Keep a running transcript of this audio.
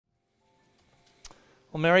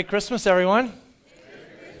Well, Merry Christmas, everyone.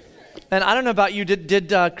 And I don't know about you, did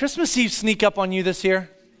Christmas Eve sneak up on you this year?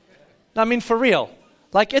 I mean, for real.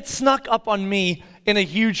 Like, it snuck up on me in a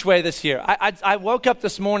huge way this year. I woke up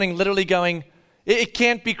this morning literally going, it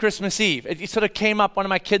can't be Christmas Eve. It sort of came up, one of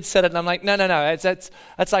my kids said it, and I'm like, no,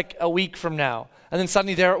 that's like a week from now. And then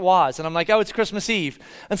suddenly there it was. And I'm like, oh, it's Christmas Eve.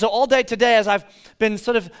 And so all day today, as I've been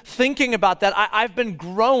sort of thinking about that, I've been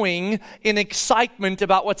growing in excitement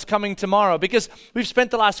about what's coming tomorrow, because we've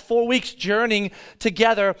spent the last 4 weeks journeying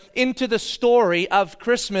together into the story of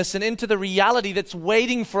Christmas and into the reality that's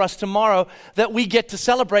waiting for us tomorrow that we get to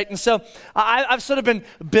celebrate. And so I've sort of been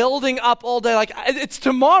building up all day, like, it's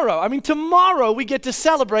tomorrow. I mean, tomorrow we get to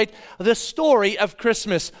celebrate the story of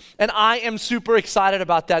Christmas. And I am super excited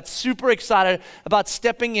about that, super excited about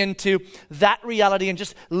stepping into that reality and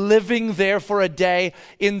just living there for a day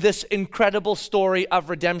in this incredible story of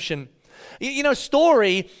redemption. You know,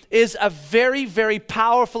 story is a very, very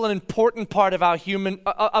powerful and important part of our human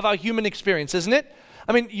experience, isn't it?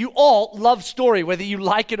 I mean, you all love story, whether you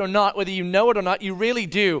like it or not, whether you know it or not, you really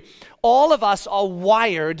do. All of us are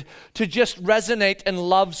wired to just resonate and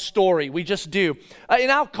love story. We just do. In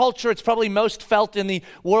our culture, it's probably most felt in the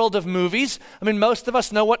world of movies. I mean, most of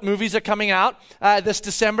us know what movies are coming out. This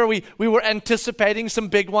December, we were anticipating some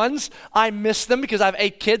big ones. I miss them because I have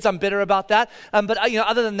 8 kids. I'm bitter about that. But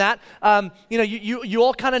other than that, you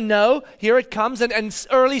all kind of know. Here it comes, and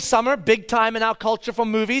early summer, big time in our culture for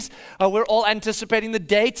movies. We're all anticipating the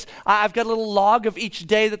dates. I've got a little log of each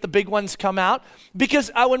day that the big ones come out, because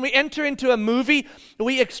when we enter into a movie,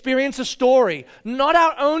 we experience a story. Not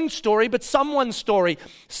our own story, but someone's story.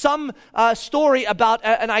 Some story about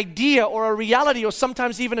an idea or a reality, or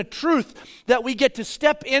sometimes even a truth that we get to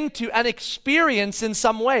step into and experience in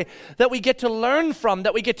some way, that we get to learn from,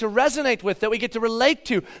 that we get to resonate with, that we get to relate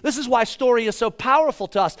to. This is why story is so powerful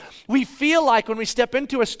to us. We feel like when we step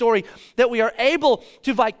into a story that we are able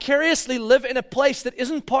to vicariously live in a place that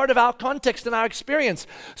isn't part of our context and our experience,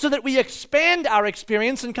 so that we expand our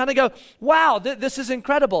experience and kind of go, wow, this is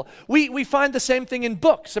incredible. We find the same thing in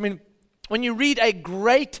books. I mean, when you read a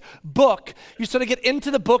great book, you sort of get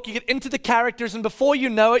into the book, you get into the characters, and before you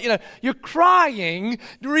know it, you're crying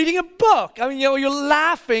reading a book. I mean, you're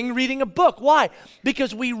laughing reading a book. Why?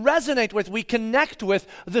 Because we resonate with, we connect with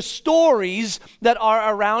the stories that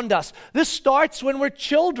are around us. This starts when we're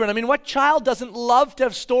children. I mean, what child doesn't love to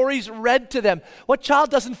have stories read to them? What child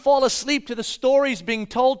doesn't fall asleep to the stories being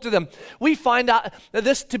told to them? We find out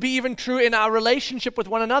this to be even true in our relationship with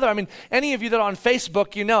one another. I mean, any of you that are on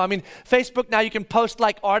Facebook, Facebook now, you can post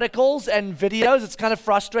like articles and videos. It's kind of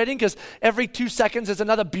frustrating because every 2 seconds there's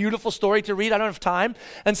another beautiful story to read. I don't have time.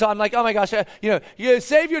 And so I'm like, oh my gosh, you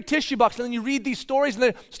save your tissue box, and then you read these stories, and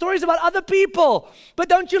they're stories about other people. But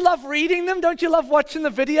don't you love reading them? Don't you love watching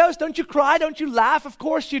the videos? Don't you cry? Don't you laugh? Of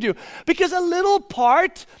course you do. Because a little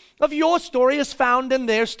part of your story is found in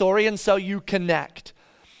their story, and so you connect.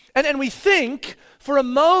 And we think for a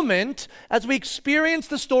moment, as we experience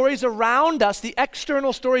the stories around us, the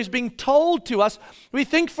external stories being told to us, we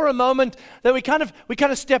think for a moment that we kind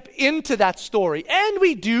of step into that story. And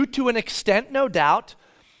we do to an extent, no doubt.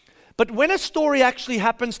 But when a story actually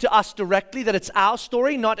happens to us directly, that it's our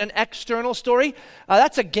story, not an external story,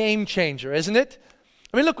 that's a game changer, isn't it?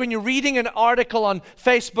 I mean, look, when you're reading an article on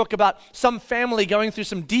Facebook about some family going through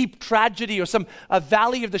some deep tragedy, or some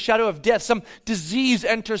valley of the shadow of death, some disease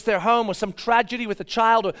enters their home, or some tragedy with a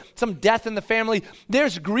child, or some death in the family,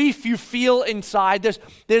 there's grief you feel inside.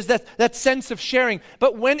 There's that sense of sharing.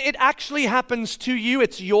 But when it actually happens to you,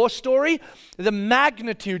 it's your story, the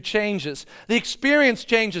magnitude changes. The experience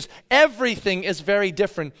changes. Everything is very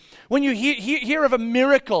different. When you hear of a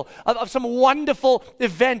miracle, of some wonderful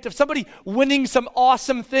event, of somebody winning some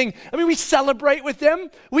awesome thing, I mean, we celebrate with them.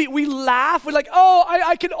 We laugh. We're like, oh,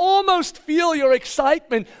 I can almost feel your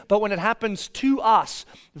excitement. But when it happens to us,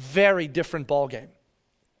 very different ballgame.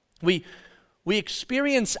 We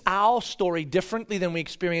experience our story differently than we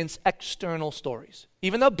experience external stories.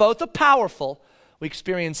 Even though both are powerful, we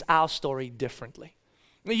experience our story differently.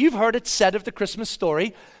 Now, you've heard it said of the Christmas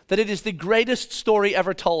story that it is the greatest story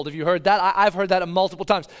ever told. Have you heard that? I've heard that multiple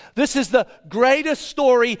times. This is the greatest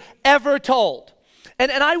story ever told.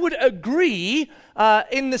 And I would agree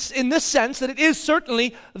in this sense that it is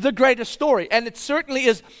certainly the greatest story. And it certainly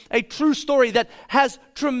is a true story that has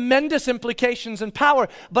tremendous implications and power.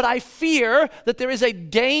 But I fear that there is a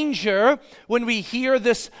danger when we hear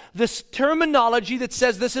this terminology that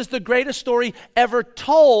says this is the greatest story ever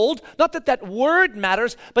told. Not that word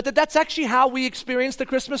matters, but that's actually how we experience the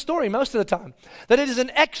Christmas story most of the time. That it is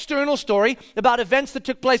an external story about events that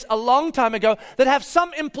took place a long time ago that have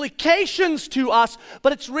some implications to us,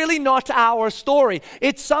 but it's really not our story.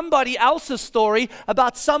 It's somebody else's story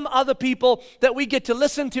about some other people that we get to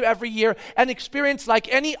listen to every year and experience like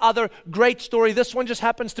any other great story. This one just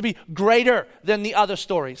happens to be greater than the other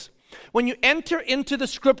stories. When you enter into the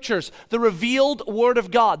scriptures, the revealed word of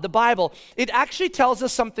God, the Bible, it actually tells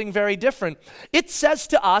us something very different. It says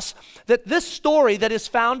to us that this story that is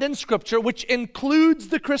found in scripture, which includes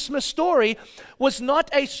the Christmas story, was not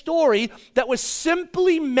a story that was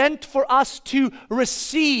simply meant for us to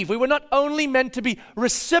receive. We were not only meant to be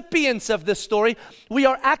recipients of this story, we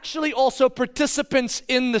are actually also participants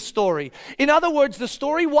in the story. In other words, the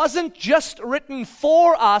story wasn't just written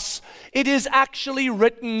for us, it is actually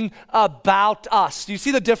written about us. Do you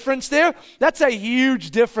see the difference there? That's a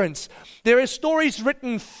huge difference. There are stories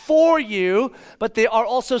written for you, but there are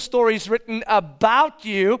also stories written about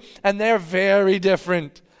you, and they're very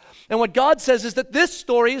different. And what God says is that this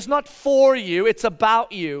story is not for you, it's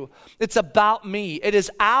about you. It's about me. It is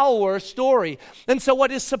our story. And so what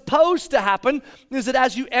is supposed to happen is that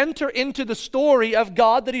as you enter into the story of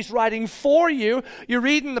God that He's writing for you, you're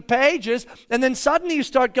reading the pages, and then suddenly you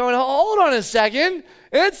start going, hold on a second,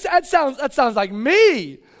 that sounds like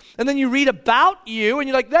me. And then you read about you, and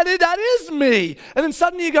you're like, that is me. And then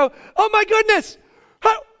suddenly you go, oh my goodness,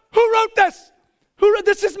 who wrote this?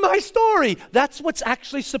 This is my story. That's what's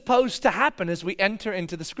actually supposed to happen as we enter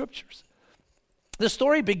into the scriptures. The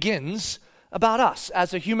story begins about us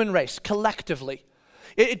as a human race, collectively.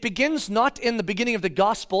 It begins not in the beginning of the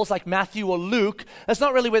Gospels like Matthew or Luke. That's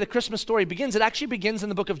not really where the Christmas story begins. It actually begins in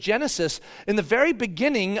the book of Genesis, in the very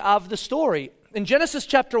beginning of the story. In Genesis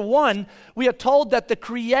chapter 1, we are told that the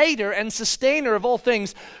creator and sustainer of all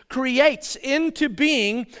things creates into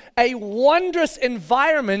being a wondrous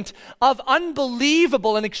environment of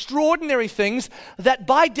unbelievable and extraordinary things that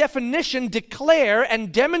by definition declare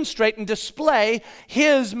and demonstrate and display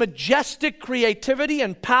His majestic creativity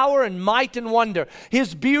and power and might and wonder.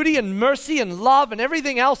 His beauty and mercy and love and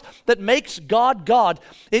everything else that makes God God.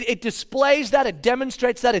 It displays that, it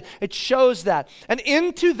demonstrates that, it shows that. And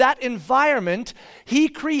into that environment, He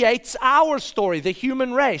creates our story, the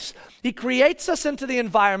human race. He creates us into the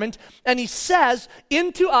environment, and He says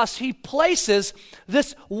into us, He places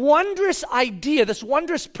this wondrous idea, this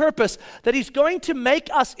wondrous purpose that He's going to make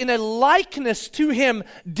us in a likeness to Him,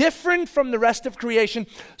 different from the rest of creation,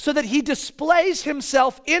 so that He displays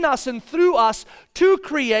Himself in us and through us to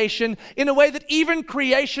creation in a way that even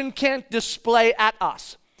creation can't display at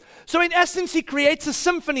us. So in essence, He creates a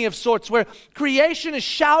symphony of sorts where creation is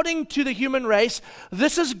shouting to the human race,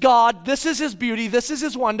 this is God, this is His beauty, this is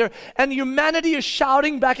His wonder, and humanity is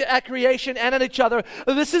shouting back at creation and at each other,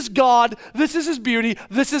 this is God, this is His beauty,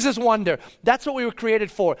 this is His wonder. That's what we were created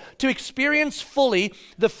for, to experience fully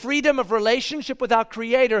the freedom of relationship with our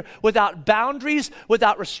Creator without boundaries,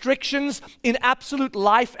 without restrictions, in absolute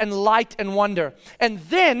life and light and wonder. And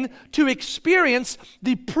then to experience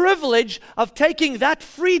the privilege of taking that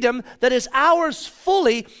freedom that is ours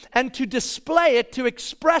fully and to display it, to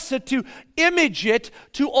express it, to image it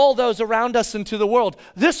to all those around us and to the world.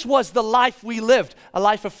 This was the life we lived, a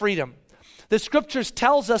life of freedom. The scriptures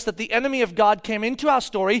tells us that the enemy of God came into our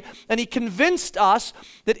story and he convinced us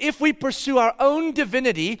that if we pursue our own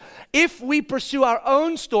divinity, if we pursue our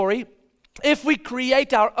own story, if we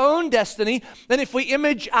create our own destiny, then if we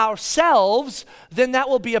image ourselves, then that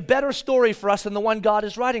will be a better story for us than the one God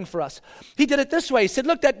is writing for us. He did it this way. He said,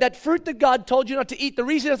 look, that fruit that God told you not to eat, the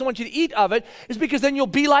reason He doesn't want you to eat of it is because then you'll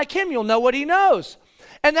be like Him. You'll know what He knows.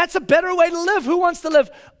 And that's a better way to live. Who wants to live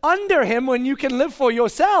under Him when you can live for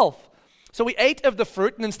yourself? So we ate of the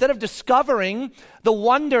fruit, and instead of discovering the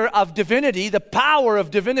wonder of divinity, the power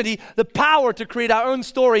to create our own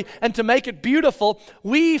story and to make it beautiful,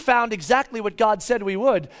 we found exactly what God said we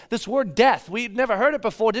would. This word death, we'd never heard it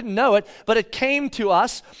before, didn't know it, but it came to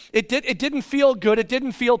us. It didn't feel good. It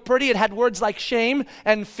didn't feel pretty. It had words like shame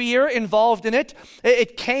and fear involved in it.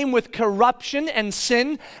 It came with corruption and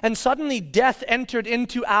sin, and suddenly death entered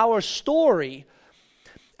into our story.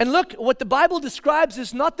 And look, what the Bible describes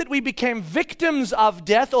is not that we became victims of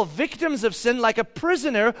death or victims of sin like a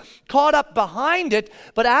prisoner caught up behind it,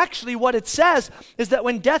 but actually what it says is that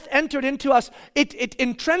when death entered into us, it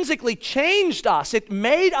intrinsically changed us. It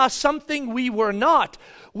made us something we were not.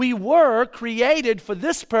 We were created for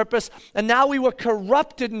this purpose, and now we were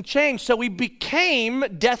corrupted and changed, so we became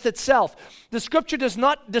death itself. The scripture does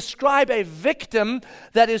not describe a victim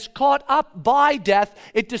that is caught up by death.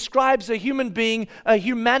 It describes a human being, a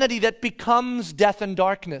humanity that becomes death and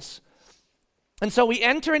darkness. And so we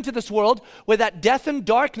enter into this world where that death and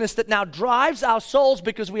darkness that now drives our souls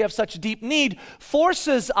because we have such deep need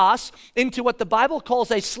forces us into what the Bible calls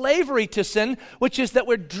a slavery to sin, which is that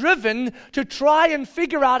we're driven to try and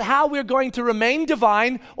figure out how we're going to remain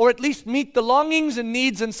divine or at least meet the longings and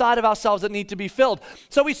needs inside of ourselves that need to be filled.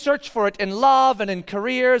 So we search for it in love and in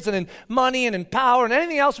careers and in money and in power and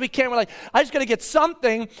anything else we can. We're like, I just got to get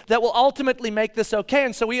something that will ultimately make this okay.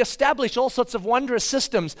 And so we establish all sorts of wondrous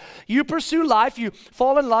systems. You pursue life. You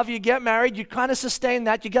fall in love, you get married, you kind of sustain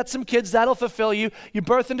that, you get some kids, that'll fulfill you, you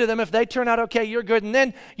birth into them, if they turn out okay, you're good, and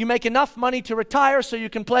then you make enough money to retire so you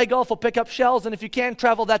can play golf or pick up shells, and if you can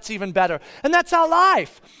travel, that's even better. And that's our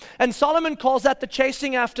life. And Solomon calls that the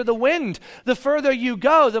chasing after the wind. The further you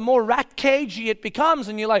go, the more rat cagey it becomes,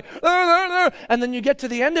 and you're like, and then you get to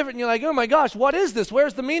the end of it, and you're like, oh my gosh, what is this?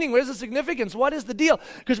 Where's the meaning? Where's the significance? What is the deal?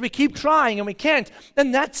 Because we keep trying and we can't,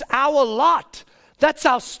 and that's our lot. That's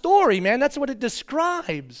our story, man. That's what it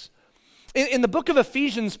describes. In the book of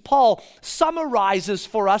Ephesians, Paul summarizes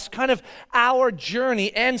for us kind of our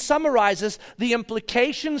journey and summarizes the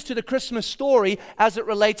implications to the Christmas story as it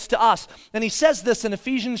relates to us. And he says this in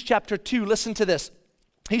Ephesians chapter 2. Listen to this.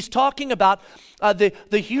 He's talking about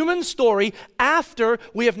the human story after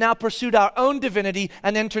we have now pursued our own divinity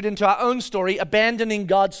and entered into our own story, abandoning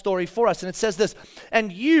God's story for us. And it says this,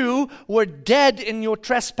 and you were dead in your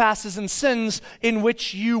trespasses and sins in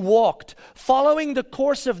which you walked, following the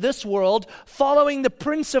course of this world, following the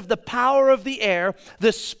prince of the power of the air,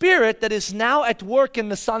 the spirit that is now at work in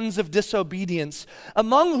the sons of disobedience,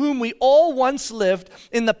 among whom we all once lived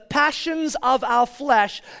in the passions of our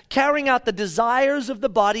flesh, carrying out the desires of the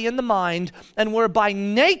body and the mind, and were by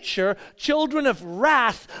nature children of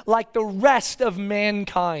wrath like the rest of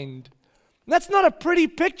mankind. That's not a pretty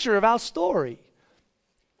picture of our story.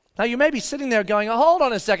 Now you may be sitting there going, oh, hold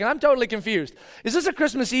on a second, I'm totally confused. Is this a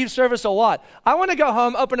Christmas Eve service or what? I want to go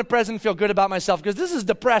home, open a present, feel good about myself because this is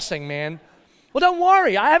depressing, man. Well, don't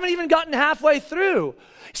worry, I haven't even gotten halfway through.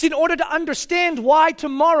 See, in order to understand why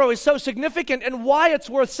tomorrow is so significant and why it's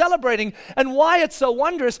worth celebrating and why it's so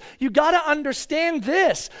wondrous, you got to understand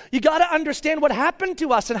this. You got to understand what happened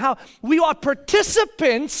to us and how we are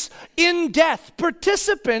participants in death,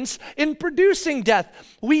 participants in producing death.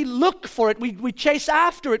 We look for it, we chase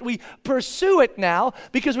after it, we pursue it now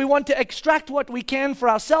because we want to extract what we can for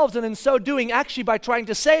ourselves, and in so doing, actually by trying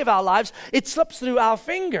to save our lives, it slips through our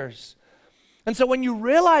fingers. And so when you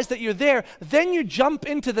realize that you're there, then you jump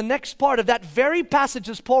into the next part of that very passage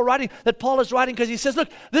that Paul is writing, because he says, look,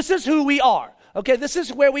 this is who we are. Okay, this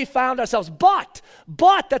is where we found ourselves. But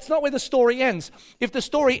that's not where the story ends. If the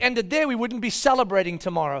story ended there, we wouldn't be celebrating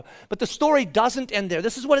tomorrow. But the story doesn't end there.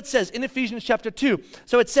 This is what it says in Ephesians chapter 2.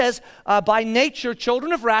 So it says, by nature,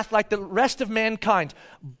 children of wrath like the rest of mankind.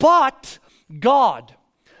 But God,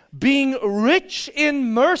 being rich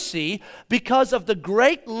in mercy because of the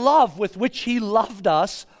great love with which he loved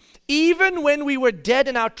us, even when we were dead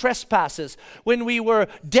in our trespasses, when we were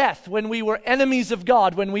death, when we were enemies of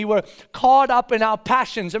God, when we were caught up in our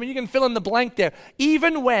passions. I mean, you can fill in the blank there.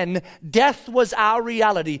 Even when death was our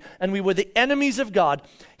reality and we were the enemies of God,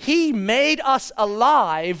 he made us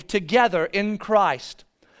alive together in Christ.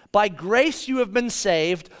 By grace you have been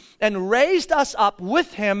saved, and raised us up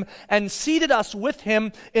with him and seated us with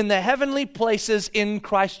him in the heavenly places in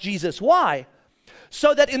Christ Jesus. Why?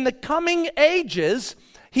 So that in the coming ages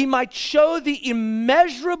he might show the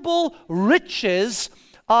immeasurable riches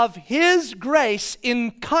of his grace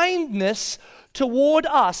in kindness toward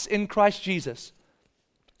us in Christ Jesus.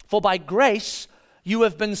 For by grace you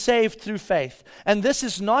have been saved through faith. And this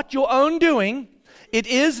is not your own doing, it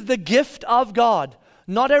is the gift of God,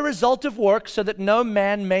 not a result of works, so that no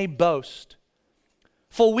man may boast.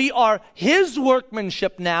 For we are his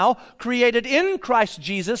workmanship now, created in Christ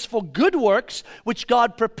Jesus for good works, which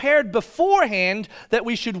God prepared beforehand that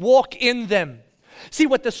we should walk in them. See,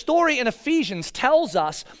 what the story in Ephesians tells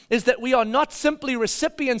us is that we are not simply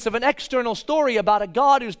recipients of an external story about a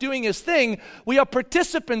God who's doing his thing. We are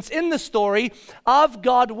participants in the story of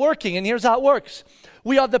God working. And here's how it works.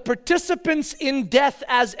 We are the participants in death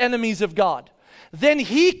as enemies of God. Then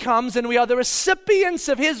he comes and we are the recipients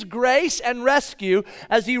of his grace and rescue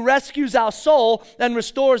as he rescues our soul and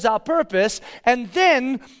restores our purpose. And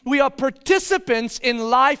then we are participants in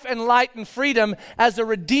life and light and freedom as a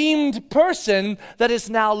redeemed person that is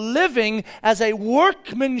now living as a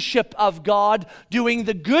workmanship of God, doing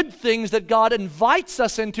the good things that God invites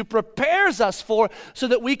us into, prepares us for, so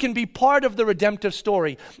that we can be part of the redemptive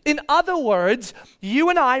story. In other words, you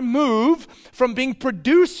and I move from being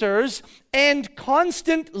producers and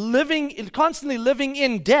constantly living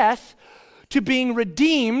in death to being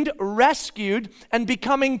redeemed, rescued, and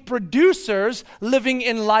becoming producers living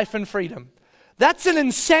in life and freedom. That's an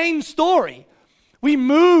insane story. We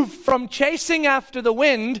move from chasing after the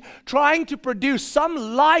wind, trying to produce some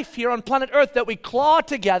life here on planet Earth that we claw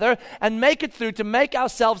together and make it through to make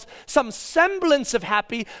ourselves some semblance of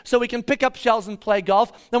happy so we can pick up shells and play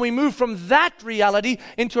golf. Then we move from that reality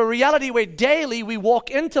into a reality where daily we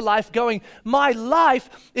walk into life going, my life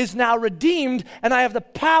is now redeemed and I have the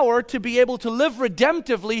power to be able to live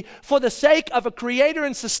redemptively for the sake of a creator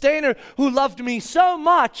and sustainer who loved me so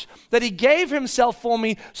much that he gave himself for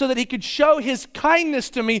me so that he could show his kindness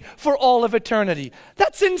to me for all of eternity.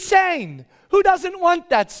 That's insane. Who doesn't want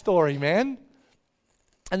that story, man?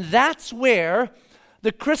 And that's where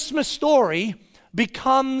the Christmas story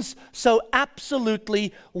becomes so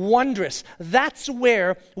absolutely wondrous. That's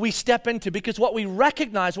where we step into, because what we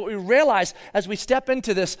recognize, what we realize as we step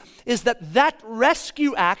into this is that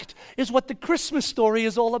rescue act is what the Christmas story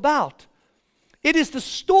is all about. It is the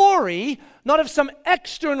story, not of some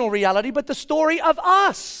external reality, but the story of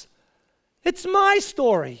us. It's my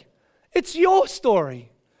story. It's your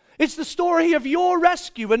story. It's the story of your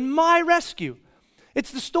rescue and my rescue.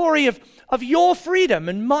 It's the story of your freedom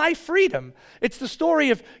and my freedom. It's the story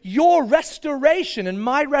of your restoration and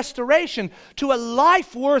my restoration to a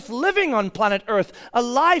life worth living on planet Earth, a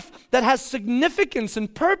life that has significance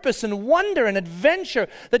and purpose and wonder and adventure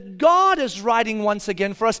that God is writing once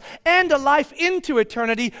again for us, and a life into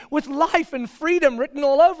eternity with life and freedom written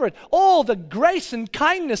all over it. All the grace and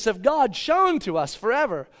kindness of God shown to us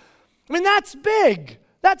forever. I mean, that's big.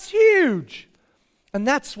 That's huge. And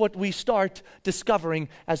that's what we start discovering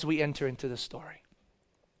as we enter into the story.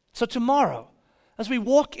 So tomorrow, as we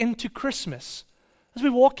walk into Christmas, as we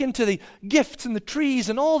walk into the gifts and the trees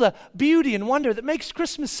and all the beauty and wonder that makes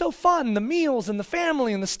Christmas so fun, the meals and the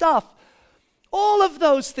family and the stuff, all of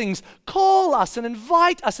those things call us and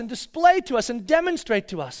invite us and display to us and demonstrate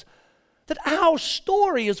to us that our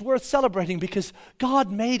story is worth celebrating because God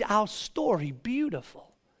made our story beautiful.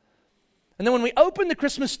 And then when we open the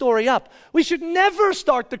Christmas story up, we should never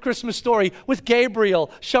start the Christmas story with Gabriel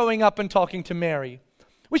showing up and talking to Mary.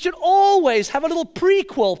 We should always have a little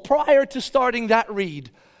prequel prior to starting that read.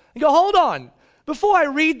 And go, hold on. Before I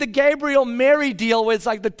read the Gabriel-Mary deal with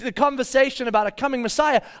like the conversation about a coming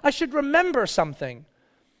Messiah, I should remember something.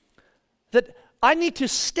 That I need to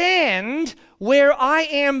stand where I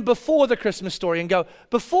am before the Christmas story and go,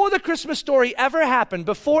 before the Christmas story ever happened,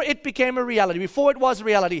 before it became a reality, before it was a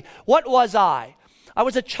reality, what was I? I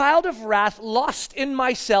was a child of wrath, lost in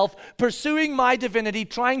myself, pursuing my divinity,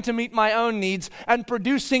 trying to meet my own needs, and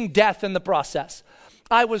producing death in the process.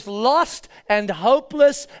 I was lost and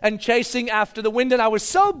hopeless and chasing after the wind, and I was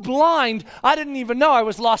so blind, I didn't even know I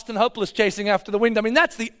was lost and hopeless chasing after the wind. I mean,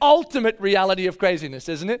 that's the ultimate reality of craziness,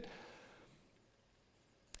 isn't it?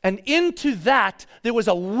 And into that, there was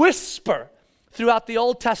a whisper throughout the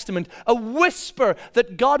Old Testament, a whisper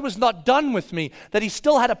that God was not done with me, that he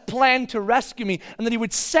still had a plan to rescue me, and that he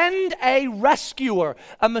would send a rescuer,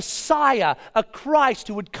 a Messiah, a Christ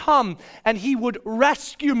who would come and he would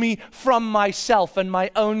rescue me from myself and my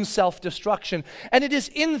own self-destruction. And it is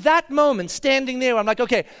in that moment, standing there, I'm like,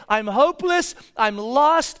 okay, I'm hopeless, I'm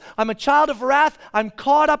lost, I'm a child of wrath, I'm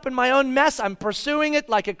caught up in my own mess, I'm pursuing it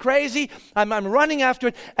like a crazy, I'm running after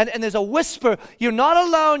it, and there's a whisper, you're not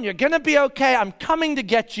alone, you're going to be okay, I'm coming to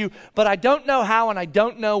get you, but I don't know how and I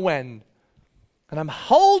don't know when. And I'm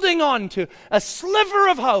holding on to a sliver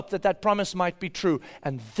of hope that promise might be true.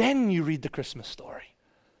 And then you read the Christmas story.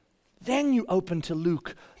 Then you open to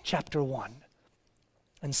Luke chapter 1.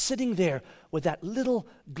 And sitting there with that little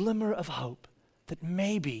glimmer of hope that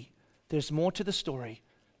maybe there's more to the story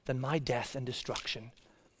than my death and destruction,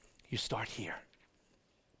 you start here.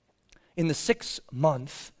 In the 6th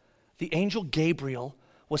month, the angel Gabriel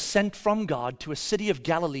was sent from God to a city of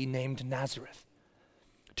Galilee named Nazareth,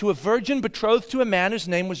 to a virgin betrothed to a man whose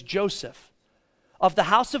name was Joseph. Of the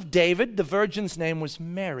house of David, the virgin's name was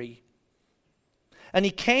Mary. And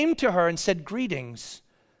he came to her and said, "Greetings,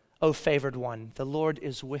 O favored one, the Lord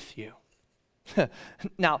is with you."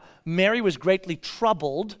 Now, Mary was greatly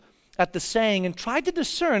troubled at the saying and tried to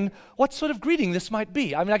discern what sort of greeting this might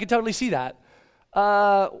be. I mean, I can totally see that.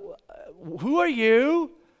 Who are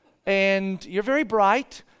you? And you're very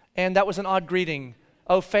bright, and that was an odd greeting.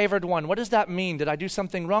 Oh, favored one. What does that mean? Did I do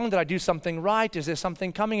something wrong? Did I do something right? Is there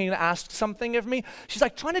something coming? Are you going to ask something of me? She's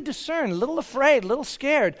like trying to discern, a little afraid, a little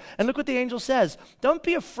scared. And look what the angel says. Don't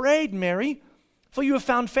be afraid, Mary, for you have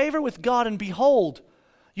found favor with God, and behold,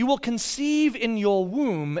 you will conceive in your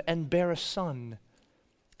womb and bear a son,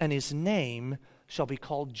 and his name shall be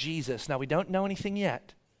called Jesus. Now, we don't know anything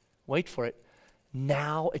yet. Wait for it.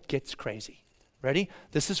 Now it gets crazy. Ready?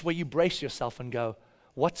 This is where you brace yourself and go,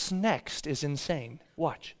 what's next is insane.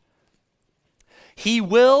 Watch. He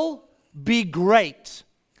will be great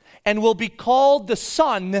and will be called the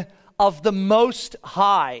Son of the Most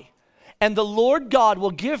High. And the Lord God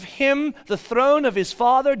will give him the throne of his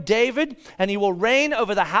father David, and he will reign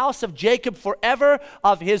over the house of Jacob forever.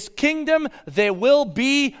 Of his kingdom there will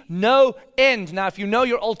be no end. Now, if you know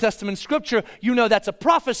your Old Testament scripture, you know that's a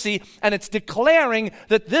prophecy, and it's declaring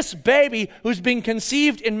that this baby who's being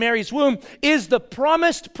conceived in Mary's womb is the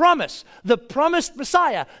promised promise, the promised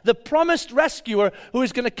Messiah, the promised rescuer who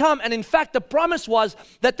is going to come. And in fact, the promise was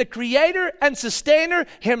that the creator and sustainer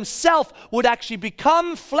himself would actually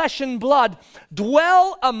become flesh and blood,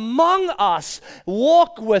 dwell among us,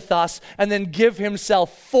 walk with us, and then give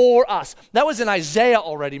himself for us. That was in Isaiah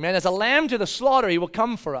already, man. As a lamb to the slaughter, he will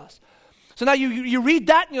come for us. So now you read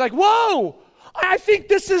that and you're like, whoa, I think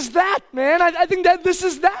this is that, man. I think that this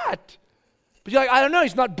is that. But you're like, I don't know,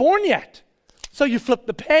 he's not born yet. So you flip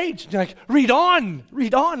the page and you're like, read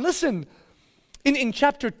on, listen. In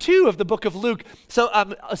chapter 2 of the book of Luke,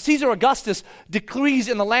 Caesar Augustus decrees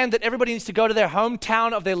in the land that everybody needs to go to their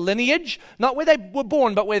hometown of their lineage, not where they were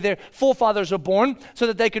born, but where their forefathers were born, so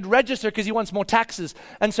that they could register because he wants more taxes.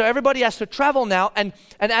 And so everybody has to travel now. And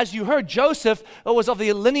as you heard, Joseph was of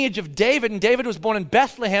the lineage of David, and David was born in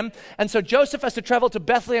Bethlehem. And so Joseph has to travel to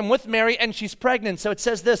Bethlehem with Mary, and she's pregnant. So it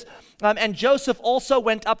says this, and Joseph also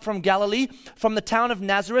went up from Galilee, from the town of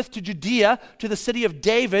Nazareth to Judea, to the city of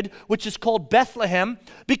David, which is called Bethlehem,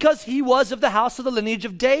 because he was of the house of the lineage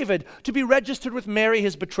of David, to be registered with Mary,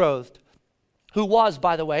 his betrothed, who was,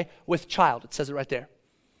 by the way, with child. It says it right there.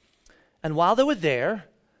 And while they were there,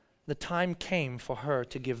 the time came for her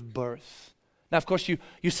to give birth. Now, of course,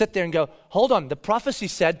 you sit there and go, hold on, the prophecy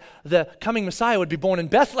said the coming Messiah would be born in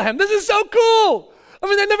Bethlehem. This is so cool. I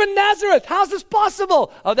mean, they live in Nazareth. How's this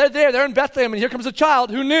possible? Oh, they're in Bethlehem, and here comes a child.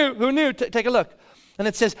 Who knew? Take a look. And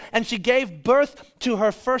it says, and she gave birth to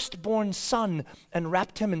her firstborn son and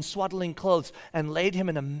wrapped him in swaddling clothes and laid him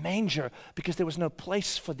in a manger because there was no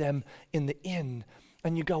place for them in the inn.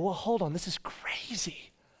 And you go, well, hold on, this is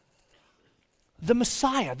crazy. The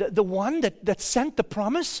Messiah, the one that sent the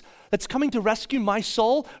promise, that's coming to rescue my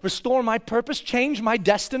soul, restore my purpose, change my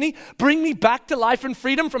destiny, bring me back to life and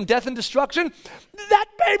freedom from death and destruction. That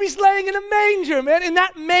baby's laying in a manger, man. In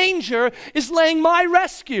that manger is laying my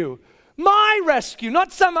rescue. My rescue,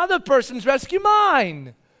 not some other person's rescue,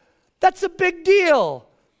 mine. That's a big deal.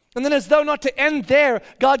 And then as though not to end there,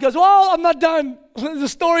 God goes, well, I'm not done. The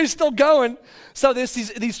story's still going. So there's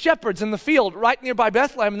these shepherds in the field right nearby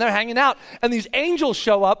Bethlehem, and they're hanging out. And these angels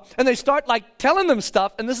show up, and they start like telling them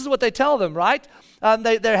stuff. And this is what they tell them, right?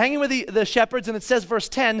 They're hanging with the shepherds, and it says verse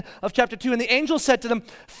 10 of chapter 2, and the angel said to them,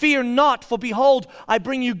 fear not, for behold, I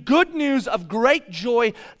bring you good news of great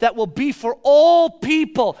joy that will be for all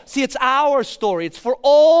people. See, it's our story. It's for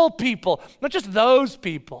all people, not just those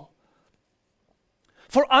people.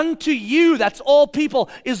 For unto you, that's all people,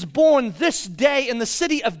 is born this day in the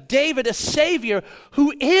city of David a Savior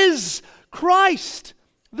who is Christ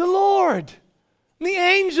the Lord. And the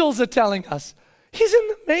angels are telling us, he's in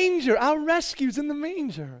the manger. Our rescue's in the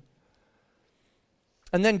manger.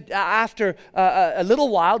 And then after a little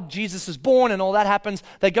while, Jesus is born and all that happens.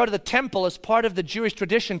 They go to the temple as part of the Jewish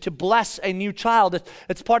tradition to bless a new child.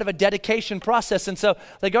 It's part of a dedication process. And so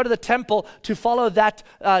they go to the temple to follow that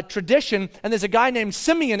tradition. And there's a guy named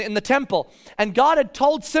Simeon in the temple. And God had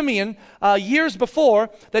told Simeon years before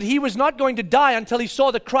that he was not going to die until he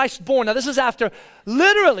saw the Christ born. Now this is after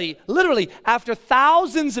literally after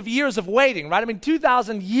thousands of years of waiting, right? I mean,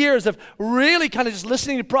 2,000 years of really kind of just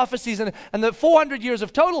listening to prophecies and the 400 years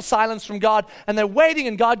of total silence from God, and they're waiting,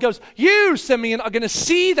 and God goes, you, Simeon, are going to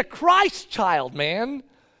see the Christ child, man.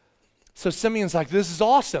 So Simeon's like, this is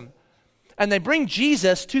awesome. And they bring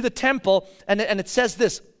Jesus to the temple, and it says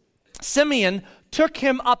this, Simeon took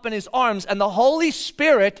him up in his arms, and the Holy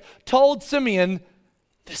Spirit told Simeon,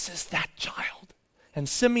 this is that child. And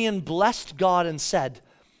Simeon blessed God and said,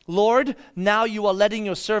 Lord, now you are letting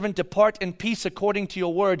your servant depart in peace according to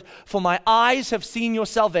your word, for my eyes have seen your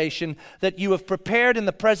salvation, that you have prepared in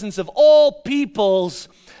the presence of all peoples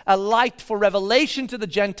a light for revelation to the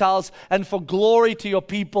Gentiles and for glory to your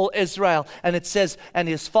people Israel. And it says, and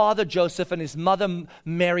his father Joseph and his mother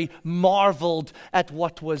Mary marveled at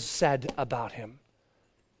what was said about him.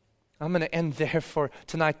 I'm going to end there for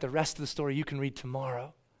tonight. The rest of the story you can read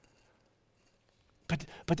tomorrow.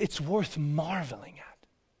 But it's worth marveling at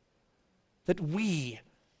that we,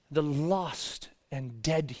 the lost and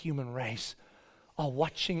dead human race, are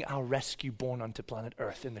watching our rescue born onto planet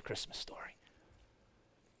Earth in the Christmas story.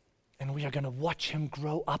 And we are going to watch him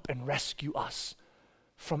grow up and rescue us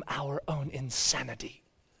from our own insanity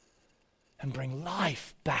and bring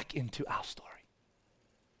life back into our story.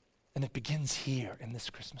 And it begins here in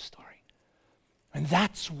this Christmas story. And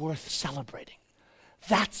that's worth celebrating.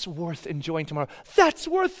 That's worth enjoying tomorrow. That's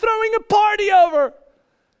worth throwing a party over.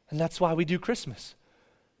 And that's why we do Christmas.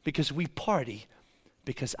 Because we party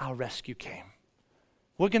because our rescue came.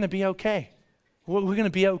 We're going to be okay. We're going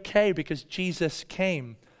to be okay because Jesus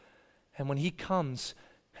came. And when he comes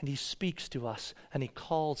and he speaks to us and he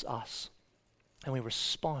calls us and we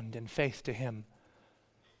respond in faith to him,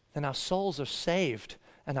 then our souls are saved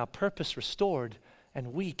and our purpose restored,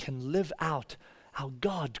 and we can live out our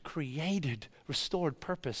God-created, restored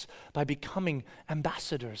purpose by becoming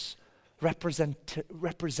ambassadors,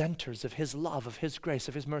 representers of his love, of his grace,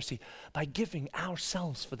 of his mercy, by giving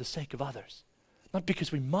ourselves for the sake of others. Not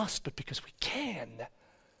because we must, but because we can.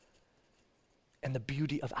 And the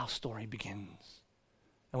beauty of our story begins.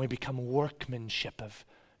 And we become workmanship of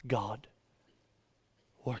God.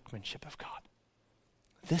 Workmanship of God.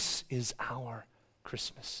 This is our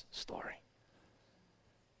Christmas story.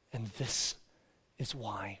 And this is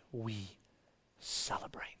why we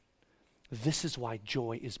celebrate. This is why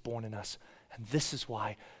joy is born in us. And this is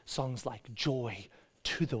why songs like Joy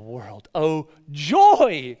to the World, oh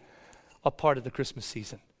joy, are part of the Christmas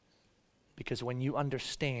season. Because when you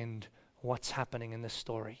understand what's happening in this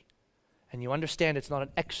story, and you understand it's not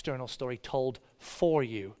an external story told for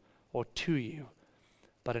you or to you,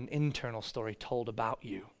 but an internal story told about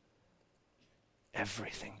you,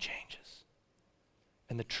 everything changes.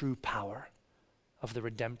 And the true power of the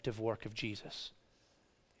redemptive work of Jesus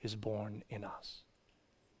is born in us.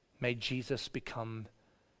 May Jesus become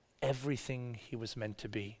everything he was meant to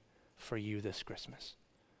be for you this Christmas.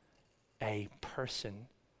 A person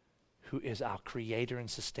who is our creator and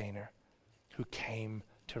sustainer, who came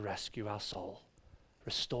to rescue our soul,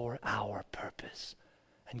 restore our purpose,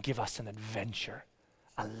 and give us an adventure,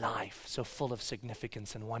 a life so full of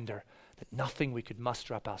significance and wonder that nothing we could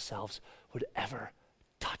muster up ourselves would ever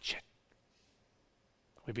touch it.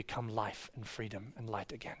 We become life and freedom and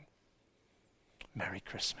light again. Merry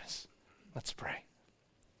Christmas. Let's pray.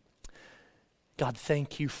 God,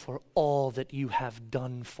 thank you for all that you have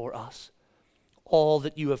done for us, all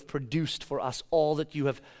that you have produced for us, all that you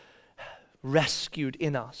have rescued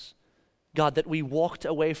in us. God, that we walked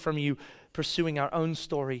away from you pursuing our own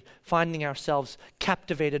story, finding ourselves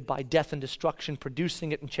captivated by death and destruction,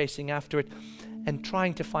 producing it and chasing after it, and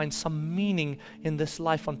trying to find some meaning in this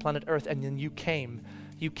life on planet Earth. And then you came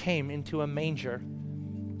into a manger,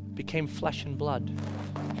 became flesh and blood,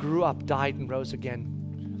 grew up, died, and rose again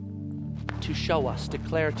to show us,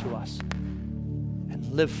 declare to us, and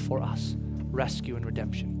live for us rescue and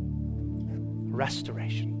redemption,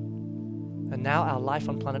 restoration. And now our life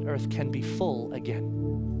on planet Earth can be full again.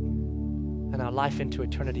 And our life into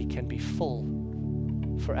eternity can be full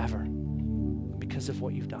forever because of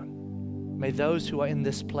what you've done. May those who are in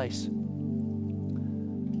this place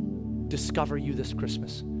discover you this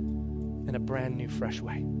Christmas in a brand new, fresh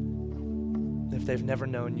way. If they've never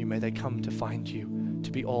known you, may they come to find you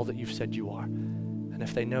to be all that you've said you are. And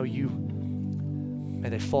if they know you, may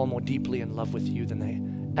they fall more deeply in love with you than they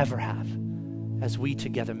ever have, as we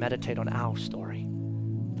together meditate on our story,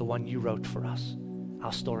 the one you wrote for us,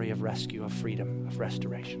 our story of rescue, of freedom, of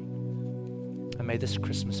restoration. And may this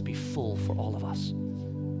Christmas be full for all of us.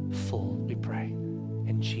 Full, we pray.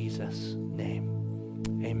 In Jesus'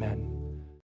 name, amen.